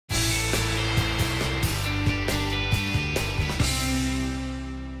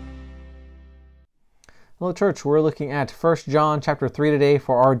Hello church, we're looking at 1 John chapter 3 today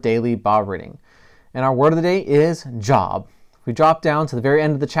for our daily Bible reading. And our word of the day is job. If we drop down to the very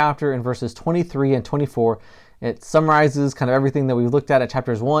end of the chapter in verses 23 and 24, it summarizes kind of everything that we've looked at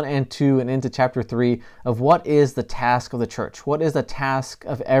chapters 1 and 2 and into chapter 3 of what is the task of the church. What is the task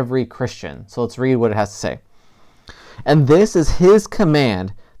of every Christian? So let's read what it has to say. And this is his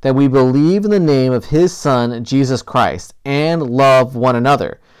command, that we believe in the name of his Son, Jesus Christ, and love one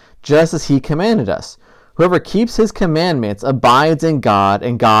another, just as he commanded us. Whoever keeps his commandments abides in God,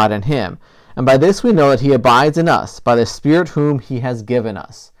 and God in him. And by this we know that he abides in us, by the Spirit whom he has given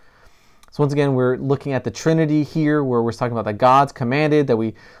us. So once again, we're looking at the Trinity here, where we're talking about that God's commanded that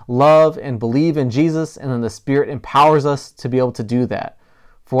we love and believe in Jesus, and then the Spirit empowers us to be able to do that.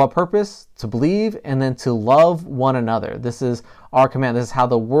 For what purpose? To believe and then to love one another. This is our command. This is how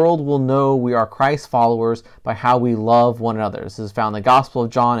the world will know we are Christ followers, by how we love one another. This is found in the Gospel of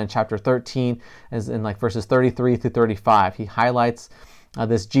John in chapter 13, as in verses 33 through 35. He highlights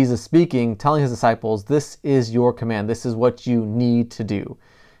this Jesus speaking, telling his disciples, this is your command. This is what you need to do.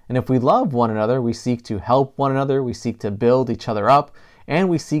 And if we love one another, we seek to help one another, we seek to build each other up, and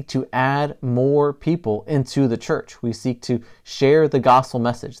we seek to add more people into the church. We seek to share the gospel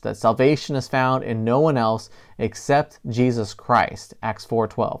message that salvation is found in no one else except Jesus Christ, Acts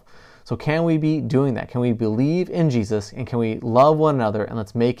 4:12. So can we be doing that? Can we believe in Jesus, and can we love one another, and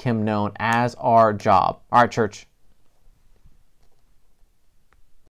let's make him known as our job? All right, church,